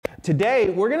Today,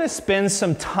 we're going to spend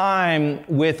some time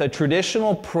with a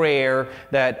traditional prayer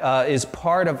that is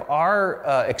part of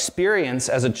our experience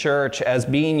as a church, as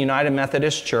being United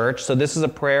Methodist Church. So this is a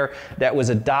prayer that was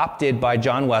adopted by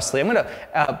John Wesley. I'm going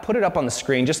to put it up on the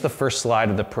screen, just the first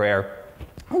slide of the prayer.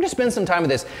 I'm going to spend some time with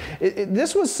this.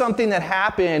 This was something that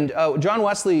happened. John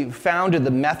Wesley founded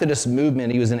the Methodist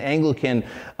movement. He was an Anglican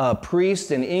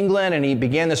priest in England, and he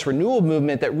began this renewal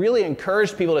movement that really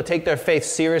encouraged people to take their faith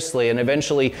seriously, and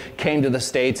eventually came to the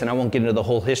States, and I won't get into the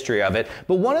whole history of it.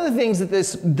 But one of the things that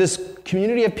this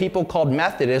community of people called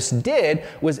Methodists did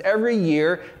was every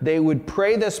year they would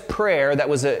pray this prayer that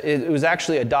it was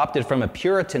actually adopted from a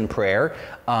Puritan prayer,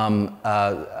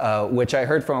 which I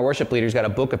heard from our worship leader. He's got a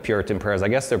book of Puritan prayers. I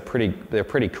guess they're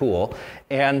pretty cool.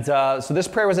 And so this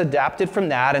prayer was adapted from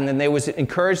that, and then they was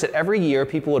encouraged that every year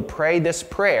people would pray this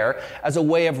prayer as a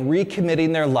way of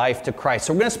recommitting their life to Christ.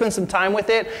 So we're going to spend some time with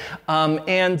it, I'm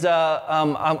going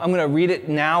to read it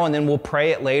now, and then we'll pray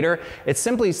it later. It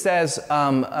simply says,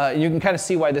 you can kind of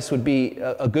see why this would be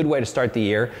a good way to start the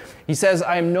year. He says,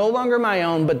 "I am no longer my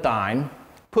own, but thine.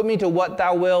 Put me to what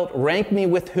thou wilt, rank me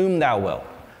with whom thou wilt.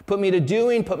 Put me to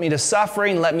doing, put me to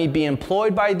suffering, let me be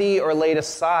employed by thee or laid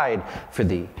aside for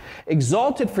thee.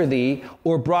 Exalted for thee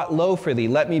or brought low for thee.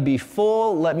 Let me be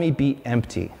full, let me be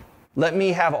empty. Let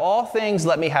me have all things,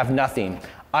 let me have nothing.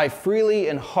 I freely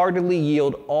and heartily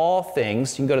yield all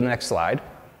things." You can go to the next slide.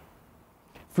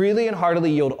 "Freely and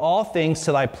heartily yield all things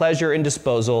to thy pleasure and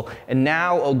disposal. And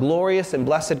now, O glorious and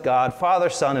blessed God, Father,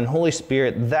 Son, and Holy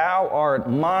Spirit, thou art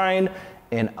mine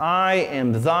and I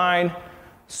am thine.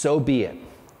 So be it.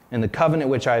 And the covenant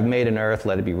which I have made in earth,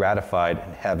 let it be ratified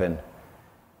in heaven.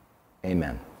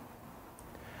 Amen."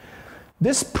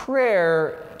 This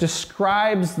prayer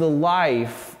describes the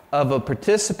life of a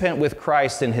participant with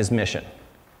Christ in his mission.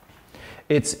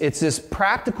 It's this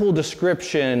practical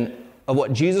description of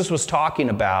what Jesus was talking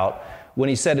about when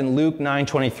he said in Luke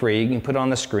 9:23, you can put it on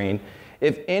the screen,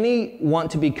 "If any want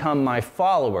to become my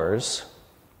followers,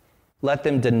 let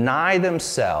them deny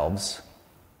themselves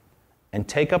and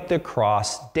take up their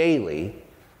cross daily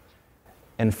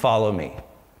and follow me."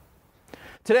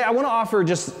 Today, I want to offer,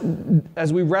 just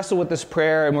as we wrestle with this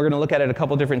prayer, and we're going to look at it a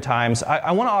couple different times,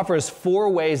 I want to offer us 4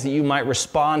 ways that you might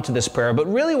respond to this prayer.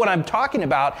 But really what I'm talking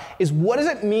about is, what does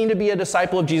it mean to be a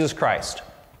disciple of Jesus Christ?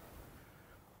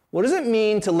 What does it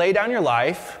mean to lay down your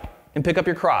life and pick up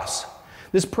your cross?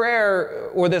 This prayer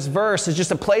or this verse is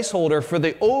just a placeholder for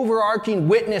the overarching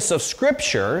witness of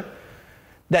Scripture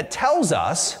that tells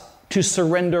us to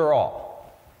surrender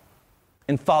all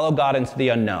and follow God into the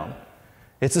unknown.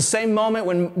 It's the same moment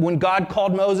when God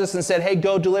called Moses and said, "Hey,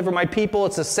 go deliver my people."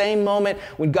 It's the same moment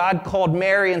when God called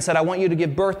Mary and said, "I want you to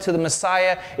give birth to the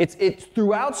Messiah." It's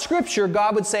throughout Scripture,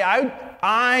 God would say,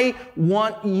 I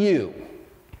want you.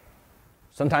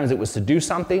 Sometimes it was to do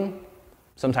something.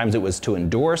 Sometimes it was to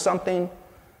endure something.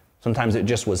 Sometimes it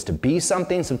just was to be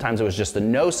something. Sometimes it was just to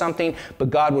know something.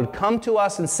 But God would come to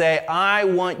us and say, "I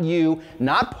want you,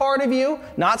 not part of you,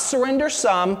 not surrender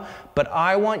some, but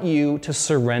I want you to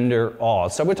surrender all."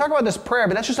 So we're talking about this prayer,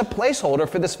 but that's just a placeholder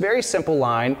for this very simple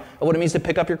line of what it means to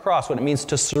pick up your cross, what it means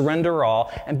to surrender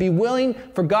all, and be willing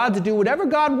for God to do whatever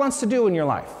God wants to do in your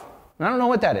life. And I don't know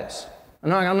what that is.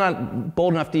 I'm not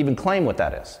bold enough to even claim what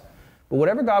that is. But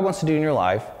whatever God wants to do in your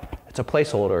life, it's a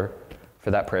placeholder for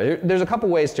that prayer. There's a couple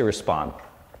ways to respond.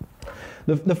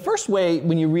 The first way,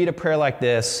 when you read a prayer like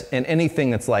this, and anything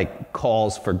that's like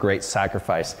calls for great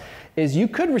sacrifice, is you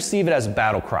could receive it as a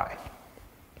battle cry.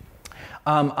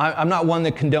 I'm not one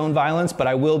that condone violence, but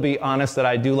I will be honest that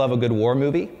I do love a good war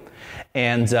movie.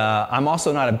 And I'm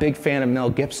also not a big fan of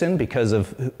Mel Gibson because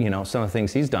of some of the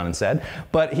things he's done and said.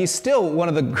 But he's still one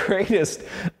of the greatest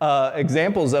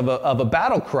examples of a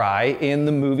battle cry in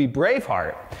the movie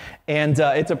Braveheart. And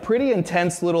it's a pretty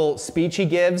intense little speech he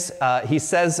gives. He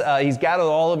says he's gathered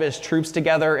all of his troops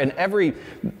together, and every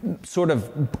sort of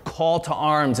call to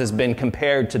arms has been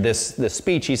compared to this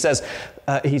speech. He says,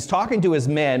 he's talking to his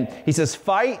men. He says,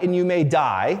 "Fight and you may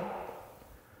die.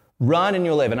 Run and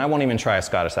you'll live." And I won't even try a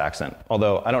Scottish accent,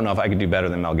 although I don't know if I could do better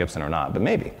than Mel Gibson or not, but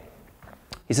maybe.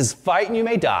 He says, "Fight and you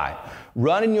may die.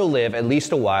 Run and you'll live at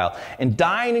least a while. And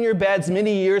dying in your beds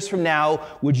many years from now,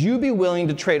 would you be willing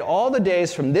to trade all the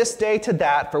days from this day to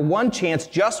that for one chance,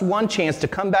 just one chance, to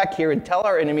come back here and tell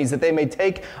our enemies that they may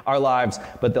take our lives,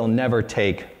 but they'll never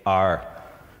take our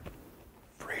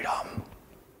freedom?"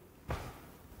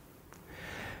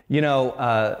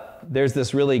 There's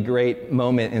this really great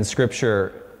moment in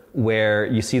Scripture where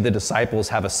you see the disciples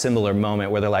have a similar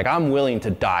moment where they're like, "I'm willing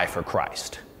to die for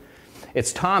Christ."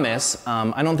 It's Thomas.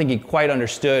 I don't think he quite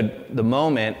understood the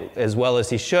moment as well as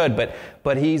he should,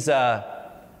 but he's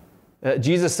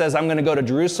Jesus says, I'm going to go to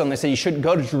Jerusalem. They say, you shouldn't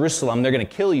go to Jerusalem. They're going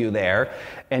to kill you there.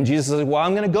 And Jesus says, well,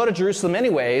 I'm going to go to Jerusalem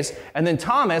anyways. And then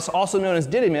Thomas, also known as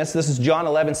Didymus, this is John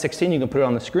 11:16, you can put it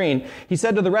on the screen. He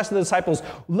said to the rest of the disciples,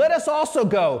 let us also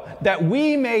go, that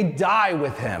we may die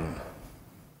with him.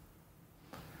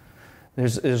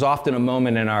 There's often a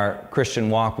moment in our Christian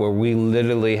walk where we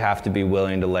literally have to be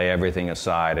willing to lay everything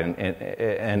aside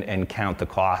and count the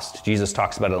cost. Jesus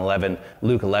talks about it in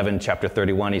Luke 11, chapter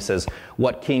 31. He says,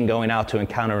 what king going out to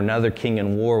encounter another king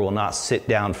in war will not sit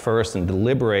down first and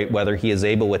deliberate whether he is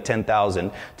able with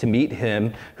 10,000 to meet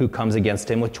him who comes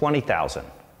against him with 20,000?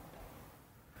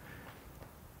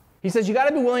 He says, you got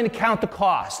to be willing to count the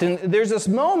cost. And there's this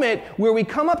moment where we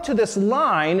come up to this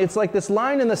line. It's like this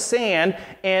line in the sand,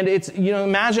 and it's,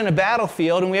 imagine a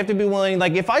battlefield, and we have to be willing,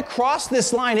 like, if I cross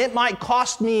this line, it might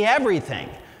cost me everything.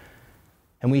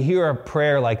 And we hear a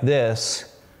prayer like this,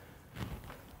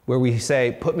 where we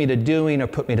say, put me to doing or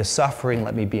put me to suffering.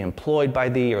 Let me be employed by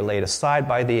thee or laid aside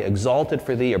by thee, exalted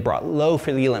for thee or brought low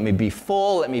for thee. Let me be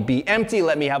full. Let me be empty.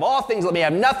 Let me have all things. Let me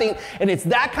have nothing. And it's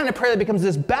that kind of prayer that becomes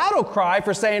this battle cry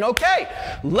for saying, okay,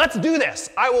 let's do this.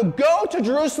 I will go to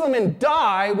Jerusalem and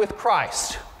die with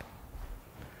Christ.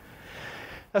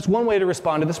 That's one way to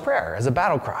respond to this prayer, as a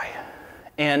battle cry.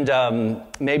 And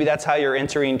maybe that's how you're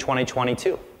entering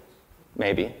 2022.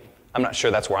 Maybe. I'm not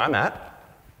sure that's where I'm at.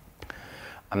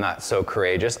 I'm not so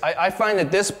courageous. I find that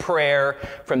this prayer,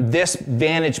 from this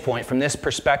vantage point, from this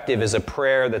perspective, is a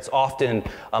prayer that's often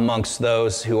amongst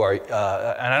those who are, and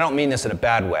I don't mean this in a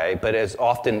bad way, but is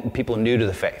often people new to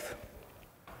the faith,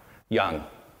 young.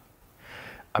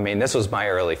 I mean, this was my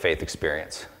early faith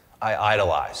experience. I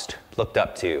idolized, looked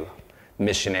up to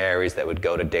missionaries that would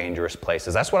go to dangerous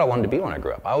places. That's what I wanted to be when I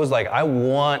grew up. I was like, I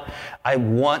want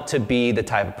to be the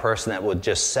type of person that would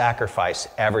just sacrifice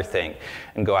everything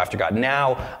and go after God.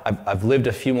 Now, I've lived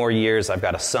a few more years. I've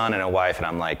got a son and a wife, and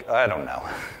I'm like, I don't know.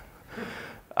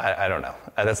 I don't know.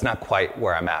 That's not quite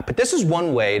where I'm at. But this is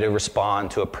one way to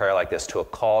respond to a prayer like this, to a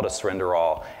call to surrender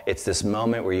all. It's this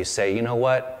moment where you say, you know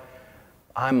what?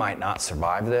 I might not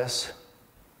survive this,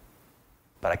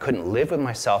 but I couldn't live with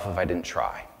myself if I didn't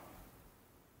try.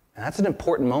 And that's an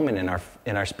important moment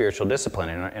in our spiritual discipline,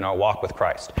 in our walk with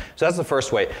Christ. So that's the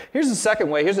first way. Here's the second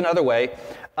way. Here's another way.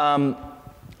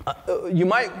 You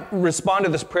might respond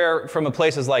to this prayer from a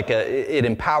place as like it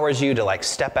empowers you to like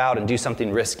step out and do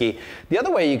something risky. The other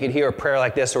way you could hear a prayer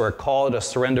like this or a call to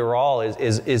surrender all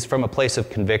is from a place of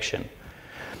conviction.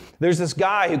 There's this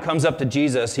guy who comes up to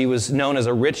Jesus. He was known as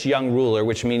a rich young ruler,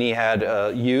 which means he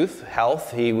had youth,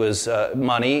 health, he was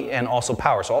money, and also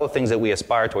power. So all the things that we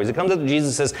aspire towards. He comes up to Jesus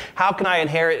and says, how can I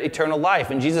inherit eternal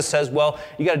life? And Jesus says, well,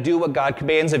 you got to do what God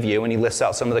commands of you. And he lists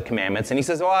out some of the commandments. And he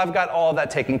says, well, I've got all of that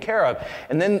taken care of.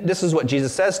 And then this is what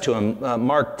Jesus says to him,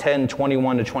 Mark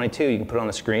 10:21-22. You can put it on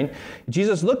the screen.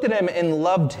 Jesus looked at him and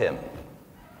loved him.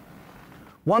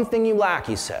 One thing you lack,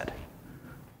 he said.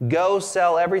 Go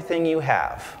sell everything you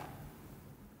have.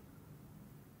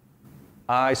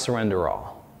 I surrender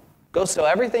all. Go sell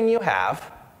everything you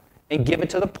have and give it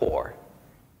to the poor,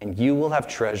 and you will have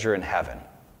treasure in heaven.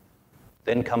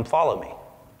 Then come follow me.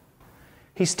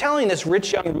 He's telling this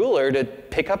rich young ruler to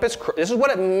pick up his cross. This is what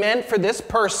it meant for this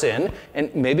person,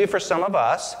 and maybe for some of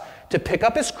us, to pick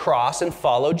up his cross and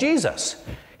follow Jesus.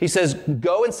 He says,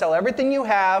 go and sell everything you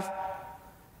have.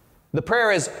 The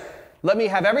prayer is, let me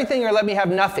have everything or let me have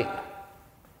nothing.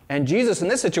 And Jesus, in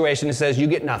this situation, he says, you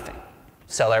get nothing.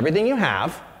 Sell everything you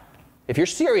have. If you're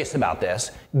serious about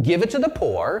this, give it to the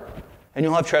poor, and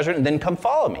you'll have treasure, and then come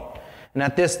follow me. And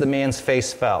at this, the man's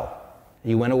face fell.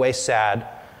 He went away sad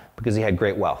because he had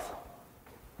great wealth.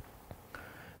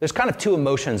 There's kind of two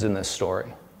emotions in this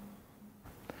story.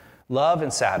 Love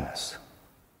and sadness.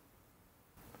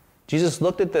 Jesus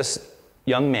looked at this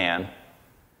young man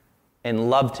and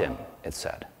loved him, it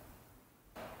said.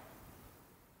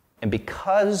 And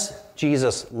because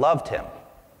Jesus loved him,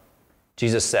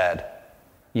 Jesus said,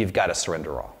 you've got to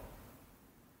surrender all.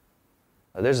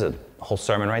 Now, there's a whole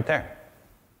sermon right there.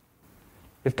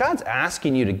 If God's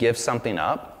asking you to give something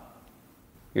up,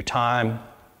 your time,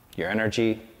 your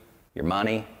energy, your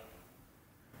money,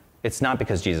 it's not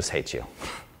because Jesus hates you.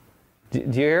 Do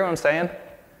you hear what I'm saying?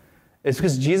 It's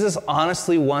because Jesus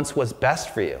honestly wants what's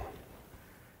best for you.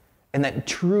 And that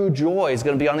true joy is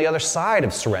going to be on the other side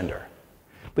of surrender.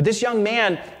 But this young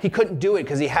man, he couldn't do it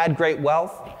because he had great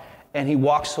wealth, and he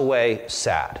walks away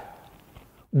sad.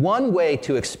 One way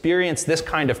to experience this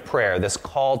kind of prayer, this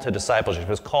call to discipleship,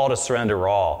 this call to surrender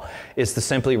all, is to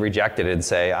simply reject it and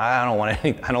say, I don't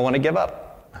want to give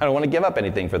up. I don't want to give up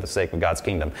anything for the sake of God's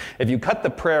kingdom. If you cut the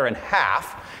prayer in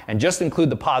half and just include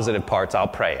the positive parts, I'll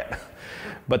pray it.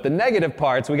 But the negative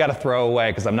parts we got to throw away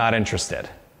because I'm not interested.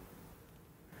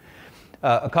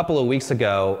 A couple of weeks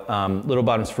ago, Little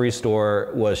Bottoms Free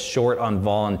Store was short on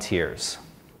volunteers.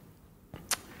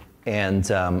 And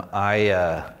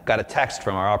I got a text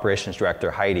from our operations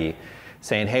director, Heidi,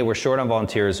 saying, hey, we're short on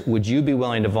volunteers. Would you be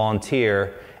willing to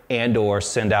volunteer and or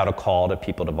send out a call to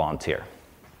people to volunteer?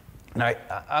 And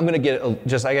I'm going to get I'm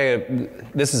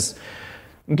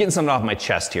getting something off my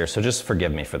chest here, so just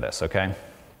forgive me for this, okay?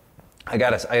 I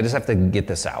just have to get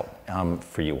this out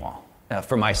for you all,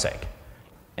 for my sake,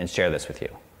 and share this with you.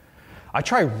 I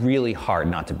try really hard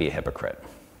not to be a hypocrite.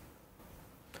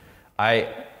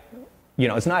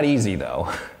 It's not easy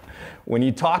though. When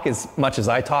you talk as much as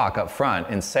I talk up front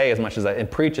and say as much as and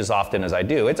preach as often as I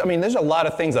do, there's a lot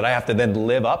of things that I have to then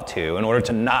live up to in order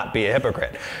to not be a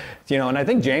hypocrite. And I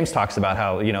think James talks about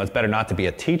how, it's better not to be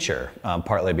a teacher,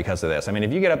 partly because of this.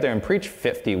 If you get up there and preach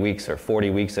 50 weeks or 40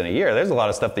 weeks in a year, there's a lot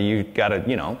of stuff that you gotta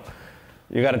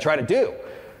try to do.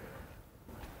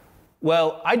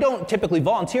 Well, I don't typically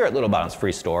volunteer at Little Bottoms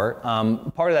Free Store.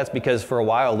 Part of that's because for a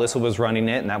while Alyssa was running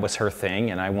it and that was her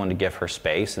thing and I wanted to give her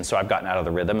space, and so I've gotten out of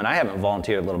the rhythm, and I haven't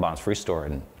volunteered at Little Bottoms Free Store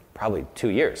in probably 2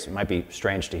 years. It might be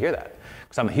strange to hear that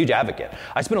because I'm a huge advocate.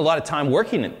 I spend a lot of time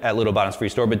working at Little Bottoms Free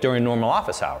Store, but during normal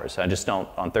office hours. I just don't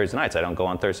on Thursday nights. I don't go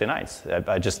on Thursday nights.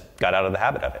 I just got out of the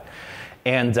habit of it.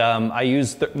 And I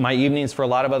use my evenings for a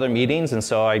lot of other meetings, and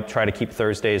so I try to keep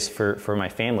Thursdays for my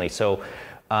family. So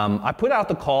I put out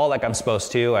the call like I'm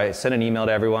supposed to. I sent an email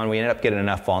to everyone. We ended up getting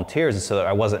enough volunteers so that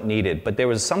I wasn't needed. But there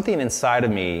was something inside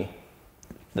of me,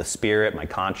 the spirit, my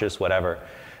conscience, whatever,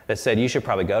 that said, you should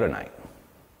probably go tonight.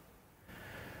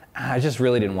 I just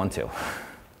really didn't want to.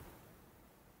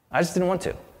 I just didn't want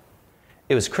to.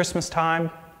 It was Christmas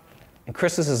time, and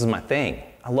Christmas is my thing.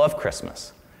 I love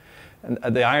Christmas. And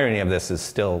the irony of this is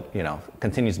still,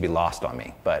 continues to be lost on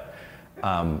me. But,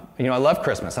 I love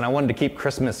Christmas, and I wanted to keep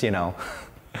Christmas, even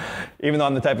though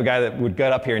I'm the type of guy that would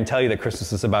get up here and tell you that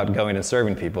Christmas is about going and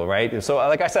serving people, right? So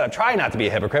like I said, I'm trying not to be a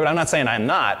hypocrite, but I'm not saying I'm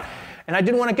not. And I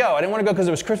didn't want to go. I didn't want to go because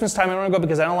it was Christmas time. I didn't want to go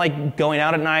because I don't like going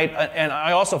out at night. And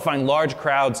I also find large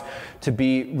crowds to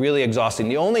be really exhausting.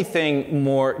 The only thing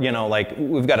more,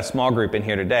 we've got a small group in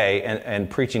here today, and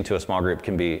preaching to a small group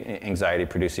can be anxiety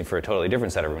producing for a totally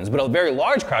different set of rooms. But a very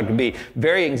large crowd can be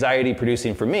very anxiety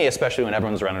producing for me, especially when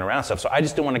everyone's running around and stuff. So I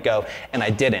just didn't want to go, and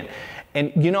I didn't.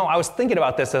 And I was thinking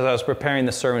about this as I was preparing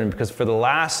the sermon, because for the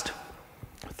last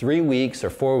 3 weeks or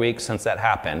 4 weeks since that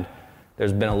happened,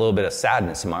 there's been a little bit of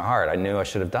sadness in my heart. I knew I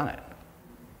should have done it.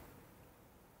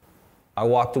 I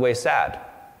walked away sad,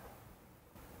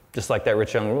 just like that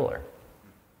rich young ruler.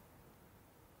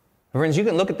 Friends, you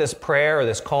can look at this prayer or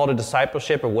this call to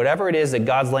discipleship or whatever it is that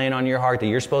God's laying on your heart that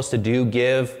you're supposed to do,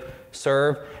 give,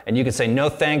 serve, and you can say, no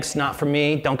thanks, not for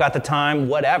me, don't got the time,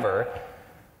 whatever.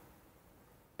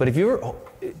 But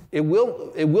it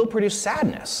will produce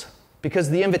sadness.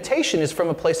 Because the invitation is from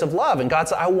a place of love. And God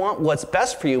said, I want what's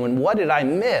best for you. And what did I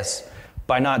miss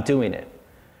by not doing it?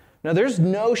 Now, there's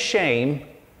no shame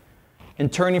in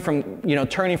turning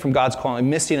from God's call and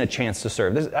missing a chance to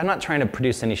serve. I'm not trying to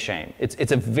produce any shame.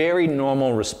 It's a very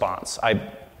normal response. I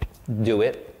do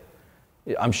it.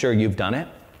 I'm sure you've done it.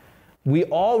 We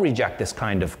all reject this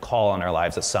kind of call in our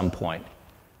lives at some point.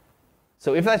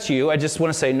 So if that's you, I just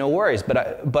want to say no worries.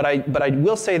 But I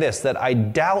will say this, that I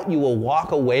doubt you will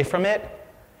walk away from it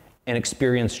and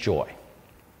experience joy.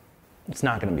 It's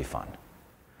not going to be fun.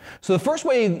 So the first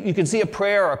way you can see a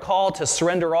prayer or a call to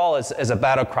surrender all is as a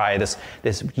battle cry, this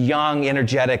young,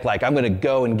 energetic, like I'm going to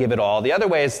go and give it all. The other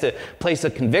way is to place a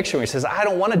conviction where he says, I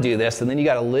don't want to do this, and then you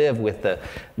got to live with the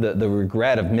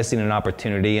regret of missing an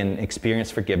opportunity and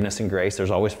experience forgiveness and grace.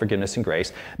 There's always forgiveness and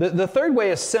grace. The third way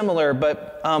is similar,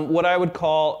 but what I would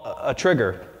call a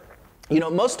trigger.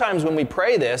 Most times when we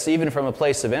pray this, even from a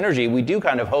place of energy, we do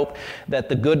kind of hope that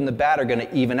the good and the bad are going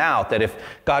to even out. That if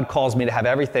God calls me to have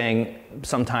everything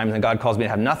sometimes and God calls me to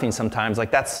have nothing sometimes,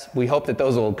 we hope that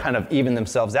those will kind of even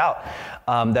themselves out.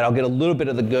 That I'll get a little bit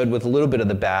of the good with a little bit of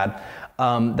the bad.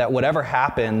 That whatever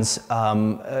happens,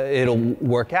 it'll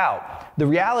work out. The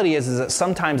reality is that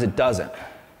sometimes it doesn't.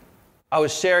 I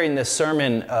was sharing this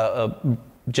sermon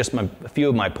just a few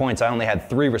of my points. I only had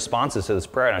 3 responses to this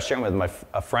prayer, and I was sharing with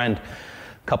a friend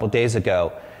a couple days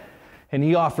ago, and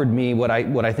he offered me what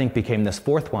I think became this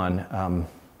 4th one,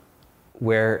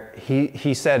 where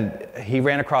he said he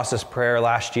ran across this prayer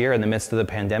last year in the midst of the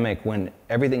pandemic when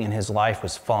everything in his life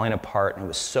was falling apart, and it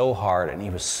was so hard, and he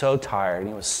was so tired, and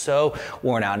he was so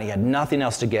worn out, and he had nothing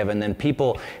else to give, and then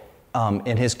people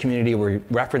in his community were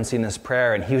referencing this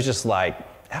prayer, and he was just like,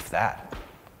 F that.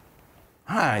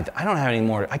 I don't have any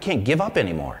more. I can't give up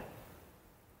anymore.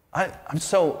 I'm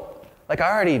so Like, I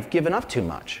already have given up too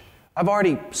much. I've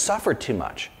already suffered too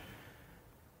much.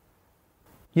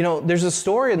 You know, there's a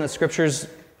story in the scriptures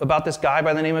about this guy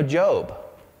by the name of Job,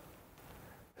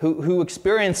 who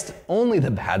experienced only the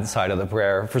bad side of the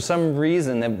prayer. For some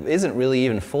reason that isn't really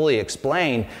even fully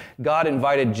explained, God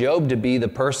invited Job to be the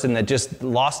person that just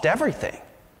lost everything.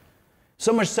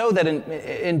 So much so that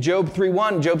in Job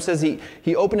 3:1, Job says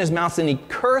he opened his mouth and he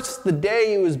cursed the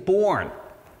day he was born.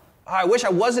 I wish I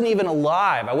wasn't even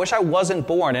alive. I wish I wasn't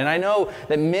born. And I know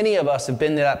that many of us have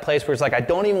been to that place where it's like, I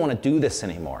don't even want to do this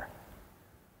anymore.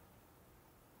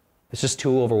 It's just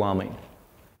too overwhelming.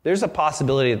 There's a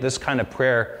possibility that this kind of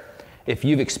prayer, if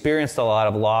you've experienced a lot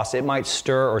of loss, it might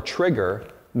stir or trigger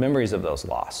memories of those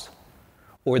loss.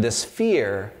 Or this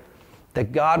fear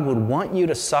that God would want you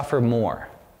to suffer more.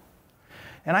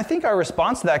 And I think our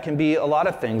response to that can be a lot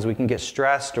of things. We can get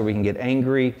stressed or we can get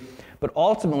angry. But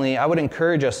ultimately, I would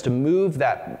encourage us to move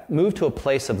to a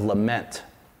place of lament,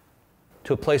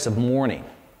 to a place of mourning.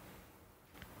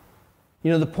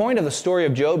 You know, the point of the story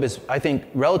of Job is, I think,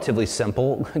 relatively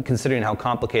simple, considering how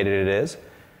complicated it is.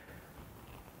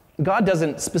 God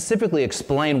doesn't specifically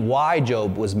explain why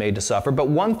Job was made to suffer, but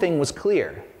one thing was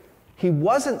clear. He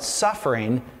wasn't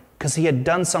suffering because he had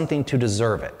done something to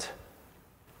deserve it.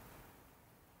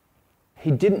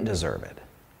 He didn't deserve it,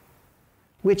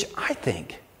 which I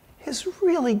think is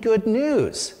really good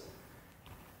news.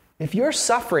 If you're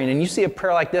suffering and you see a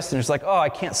prayer like this and it's like, oh, I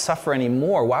can't suffer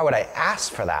anymore, why would I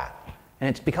ask for that?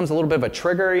 And it becomes a little bit of a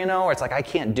trigger, you know, or it's like, I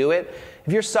can't do it.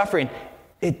 If you're suffering,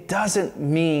 it doesn't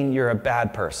mean you're a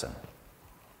bad person.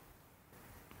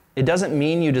 It doesn't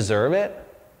mean you deserve it.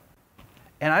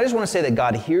 And I just want to say that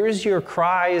God hears your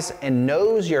cries and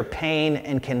knows your pain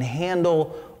and can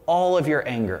handle all of your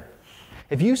anger.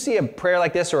 If you see a prayer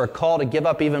like this or a call to give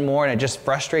up even more and it just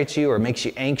frustrates you or makes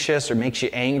you anxious or makes you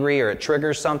angry or it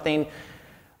triggers something,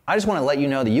 I just want to let you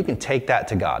know that you can take that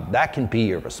to God. That can be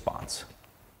your response.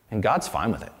 And God's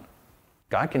fine with it.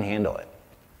 God can handle it.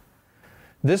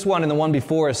 This one and the one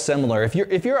before is similar.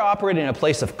 If you're operating in a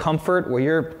place of comfort where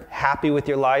you're happy with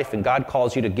your life and God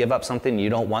calls you to give up something you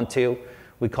don't want to,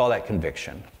 we call that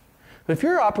conviction. But if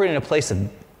you're operating in a place of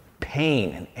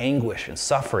pain and anguish and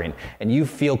suffering and you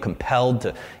feel compelled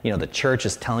to, the church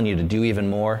is telling you to do even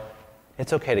more,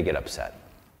 it's okay to get upset.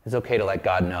 It's okay to let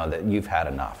God know that you've had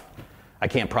enough. I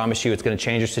can't promise you it's going to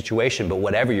change your situation, but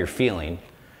whatever you're feeling,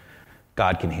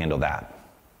 God can handle that.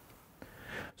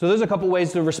 So there's a couple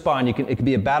ways to respond. It can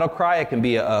be a battle cry. It can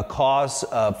be a cause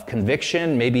of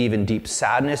conviction, maybe even deep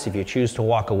sadness if you choose to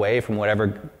walk away from whatever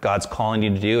God's calling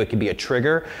you to do. It can be a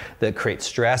trigger that creates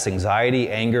stress, anxiety,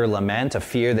 anger, lament, a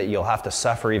fear that you'll have to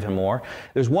suffer even more.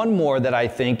 There's one more that I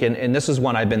think, and this is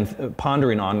one I've been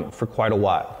pondering on for quite a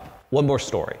while. One more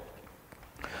story.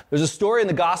 There's a story in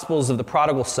the Gospels of the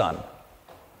prodigal son.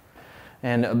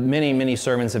 And many, many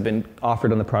sermons have been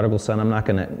offered on the prodigal son. I'm not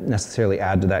going to necessarily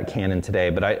add to that canon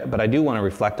today, but I do want to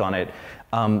reflect on it.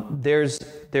 There's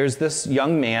this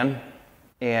young man,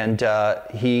 and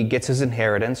he gets his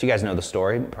inheritance. You guys know the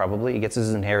story, probably. He gets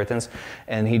his inheritance,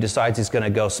 and he decides he's going to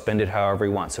go spend it however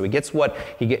he wants. So he gets what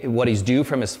he's due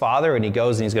from his father, and he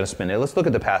goes and he's going to spend it. Let's look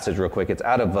at the passage real quick. It's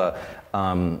out of,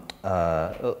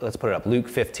 let's put it up, Luke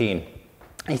 15.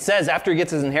 He says after he gets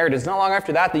his inheritance, not long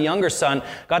after that, the younger son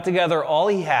got together all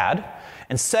he had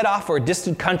and set off for a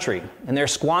distant country, and there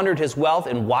squandered his wealth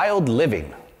in wild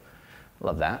living.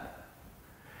 Love that.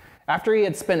 After he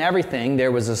had spent everything,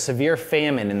 there was a severe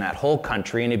famine in that whole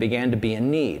country, and he began to be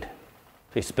in need.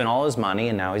 So he spent all his money,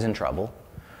 and now he's in trouble.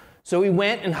 So he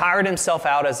went and hired himself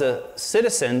out as a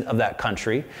citizen of that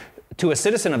country, who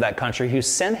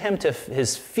sent him to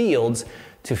his fields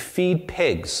to feed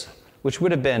pigs, which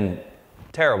would have been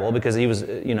terrible because he was,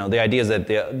 the idea is that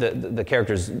the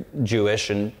character's Jewish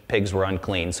and pigs were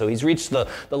unclean. So he's reached the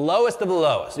lowest of the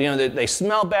lowest. They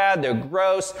smell bad, they're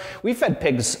gross. We fed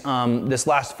pigs this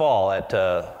last fall at,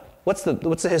 what's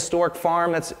the historic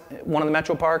farm that's one of the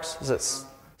metro parks? Is it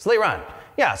Slate Run?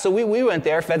 Yeah, so we went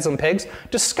there, fed some pigs.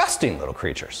 Disgusting little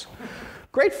creatures.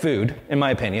 Great food, in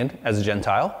my opinion, as a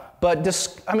Gentile. But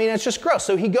it's just gross.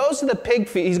 So he goes to the pig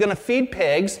feed. He's going to feed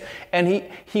pigs, and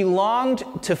he longed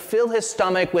to fill his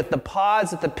stomach with the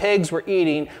pods that the pigs were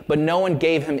eating, but no one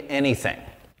gave him anything.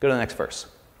 Go to the next verse.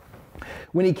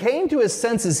 When he came to his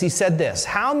senses, he said this,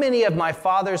 "How many of my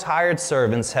father's hired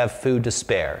servants have food to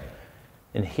spare?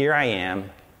 And here I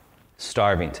am,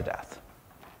 starving to death.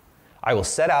 I will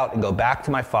set out and go back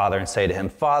to my father and say to him,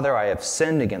 'Father, I have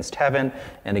sinned against heaven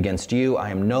and against you. I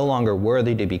am no longer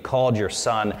worthy to be called your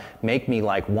son. Make me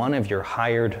like one of your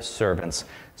hired servants.'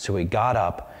 So he got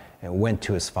up and went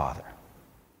to his father."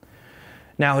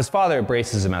 Now his father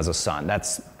embraces him as a son.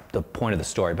 That's the point of the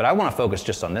story, but I want to focus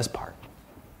just on this part.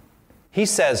 He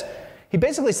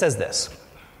basically says this: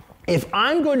 if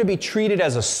I'm going to be treated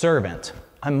as a servant,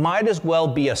 I might as well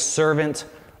be a servant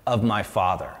of my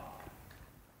Father.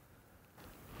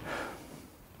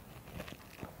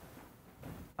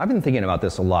 I've been thinking about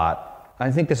this a lot. I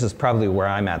think this is probably where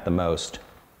I'm at the most.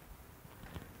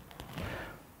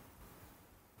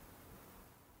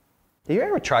 Have you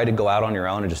ever tried to go out on your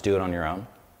own and just do it on your own?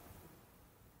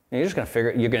 And you're just going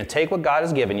to you're going to take what God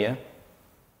has given you,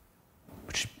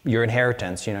 which your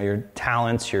inheritance, your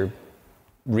talents, your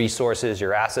resources,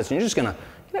 your assets, and you're just going to,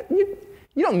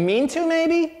 you don't mean to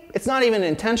maybe. It's not even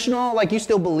intentional, like you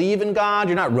still believe in God,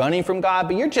 you're not running from God,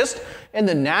 but you're just in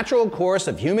the natural course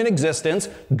of human existence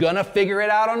going to figure it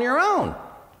out on your own.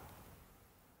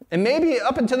 And maybe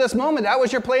up until this moment, that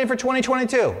was your plan for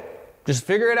 2022. Just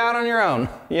figure it out on your own,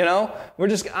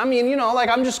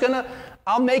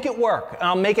 I'll make it work, and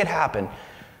I'll make it happen.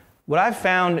 What I've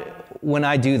found when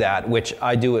I do that, which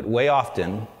I do it way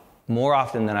often, more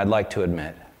often than I'd like to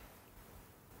admit,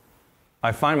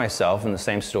 I find myself in the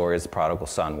same story as the prodigal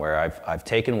son, where I've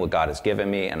taken what God has given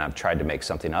me and I've tried to make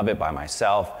something of it by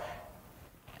myself,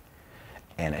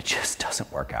 and it just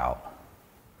doesn't work out.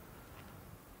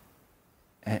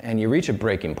 And you reach a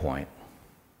breaking point.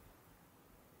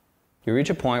 You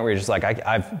reach a point where you're just like,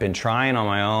 I've been trying on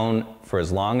my own for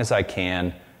as long as I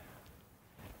can,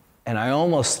 and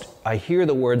I hear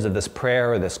the words of this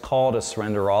prayer or this call to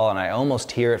surrender all, and I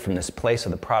almost hear it from this place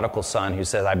of the prodigal son who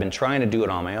says, I've been trying to do it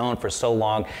on my own for so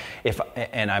long,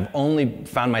 and I've only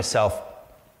found myself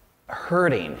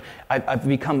hurting. I've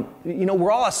become,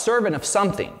 we're all a servant of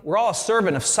something. We're all a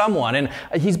servant of someone, and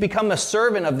he's become a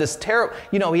servant of this terrible,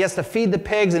 he has to feed the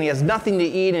pigs, and he has nothing to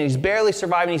eat, and he's barely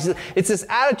surviving. It's this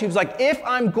attitude, it's like, if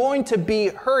I'm going to be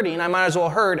hurting, I might as well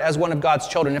hurt as one of God's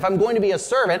children. If I'm going to be a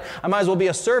servant, I might as well be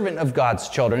a servant of God's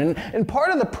children. And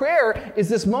part of the prayer is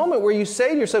this moment where you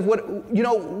say to yourself,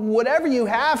 whatever you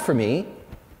have for me,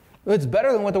 it's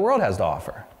better than what the world has to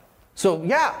offer. So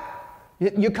yeah,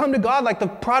 you come to God like the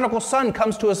prodigal son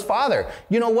comes to his father.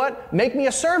 You know what? Make me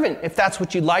a servant if that's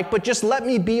what you'd like, but just let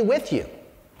me be with you.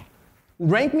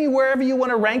 Rank me wherever you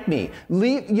want to rank me.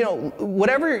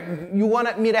 Whatever you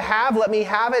want me to have, let me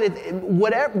have it.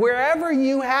 Wherever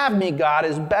you have me, God,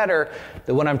 is better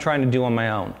than what I'm trying to do on my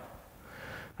own.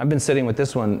 I've been sitting with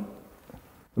this one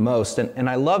the most, and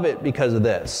I love it because of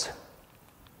this.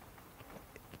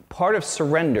 Part of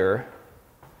surrender,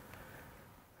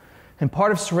 and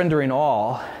part of surrendering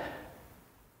all,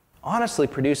 honestly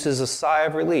produces a sigh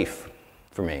of relief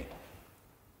for me.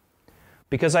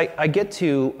 Because I get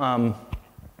to I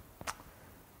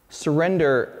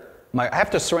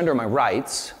have to surrender my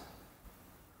rights,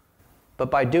 but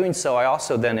by doing so, I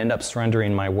also then end up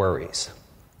surrendering my worries.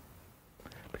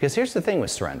 Because here's the thing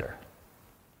with surrender.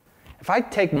 If I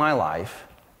take my life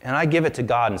and I give it to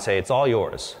God and say, it's all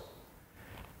yours,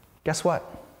 guess what?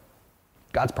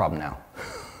 God's problem now.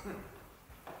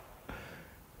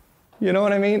 You know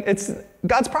what I mean? It's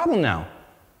God's problem now.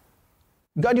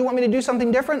 God, you want me to do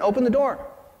something different? Open the door.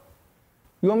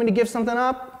 You want me to give something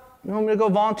up? You want me to go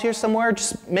volunteer somewhere?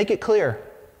 Just make it clear.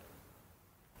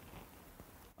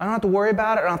 I don't have to worry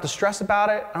about it. I don't have to stress about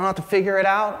it. I don't have to figure it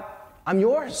out. I'm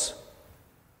yours.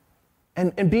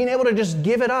 And being able to just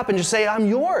give it up and just say, I'm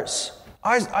yours.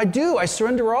 I do. I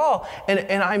surrender all.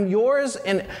 And I'm yours,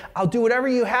 and I'll do whatever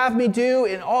you have me do,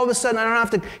 and all of a sudden I don't have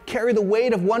to carry the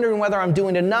weight of wondering whether I'm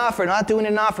doing enough or not doing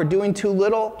enough or doing too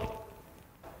little.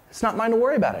 It's not mine to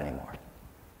worry about anymore.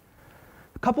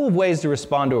 A couple of ways to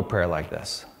respond to a prayer like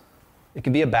this. It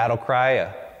can be a battle cry,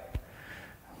 a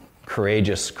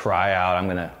courageous cry out, I'm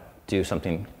going to do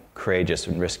something courageous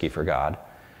and risky for God.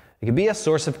 It can be a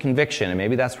source of conviction, and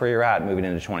maybe that's where you're at moving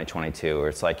into 2022, where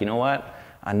it's like, you know what?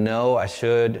 I know I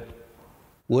should,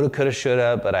 woulda, coulda,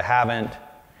 shoulda, but I haven't.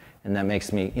 And that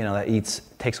makes me,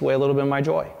 takes away a little bit of my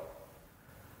joy.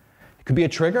 It could be a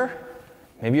trigger.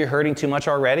 Maybe you're hurting too much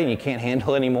already and you can't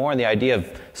handle it anymore, and the idea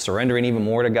of surrendering even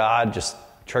more to God just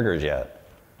triggers you.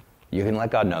 You can let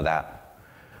God know that.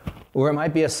 Or it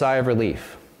might be a sigh of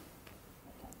relief.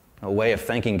 A way of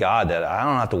thanking God that I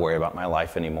don't have to worry about my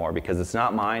life anymore because it's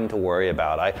not mine to worry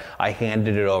about. I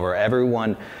handed it over.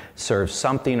 Everyone serves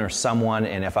something or someone,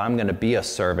 and if I'm going to be a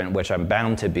servant, which I'm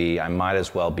bound to be, I might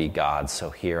as well be God. So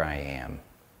here I am.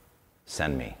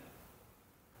 Send me.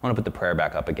 I want to put the prayer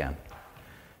back up again.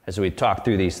 As we talk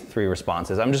through these three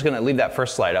responses, I'm just going to leave that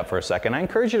first slide up for a second. I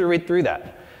encourage you to read through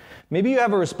that. Maybe you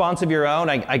have a response of your own.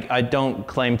 I don't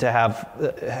claim to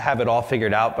have it all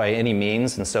figured out by any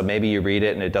means, and so maybe you read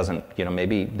it and it doesn't,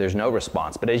 maybe there's no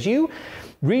response. But as you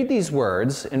read these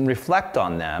words and reflect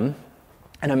on them,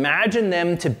 and imagine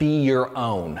them to be your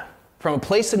own. From a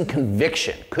place of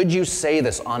conviction, could you say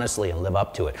this honestly and live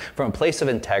up to it? From a place of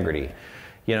integrity,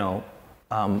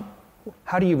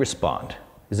 how do you respond?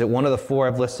 Is it one of the four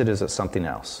I've listed? Is it something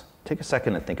else? Take a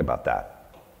second and think about that.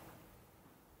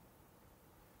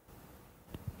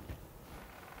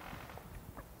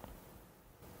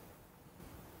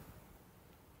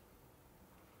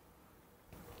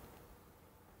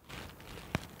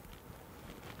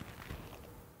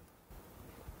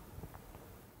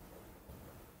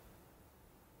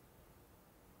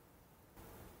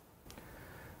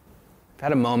 I've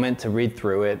had a moment to read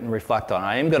through it and reflect on it.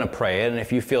 I am going to pray it, and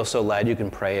if you feel so led, you can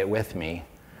pray it with me,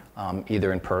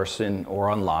 either in person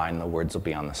or online. The words will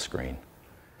be on the screen.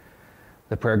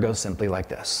 The prayer goes simply like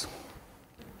this.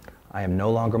 I am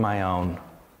no longer my own,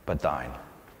 but thine.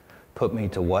 Put me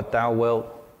to what thou wilt,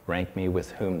 rank me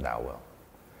with whom thou wilt.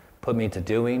 Put me to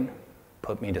doing,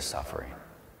 put me to suffering.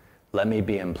 Let me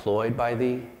be employed by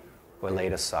thee, or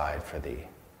laid aside for thee.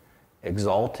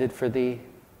 Exalted for thee,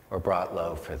 or brought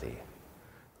low for thee.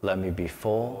 Let me be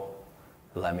full,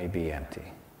 let me be empty.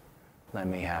 Let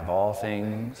me have all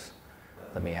things,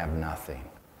 let me have nothing.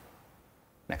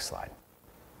 Next slide.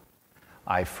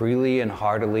 I freely and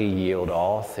heartily yield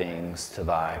all things to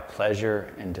thy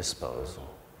pleasure and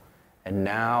disposal. And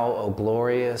now, O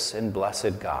glorious and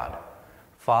blessed God,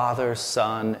 Father,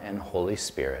 Son, and Holy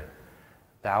Spirit,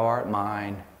 thou art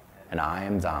mine, and I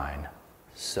am thine,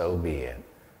 so be it.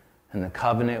 And the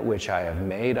covenant which I have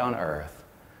made on earth,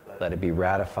 let it be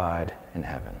ratified in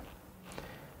heaven.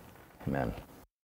 Amen.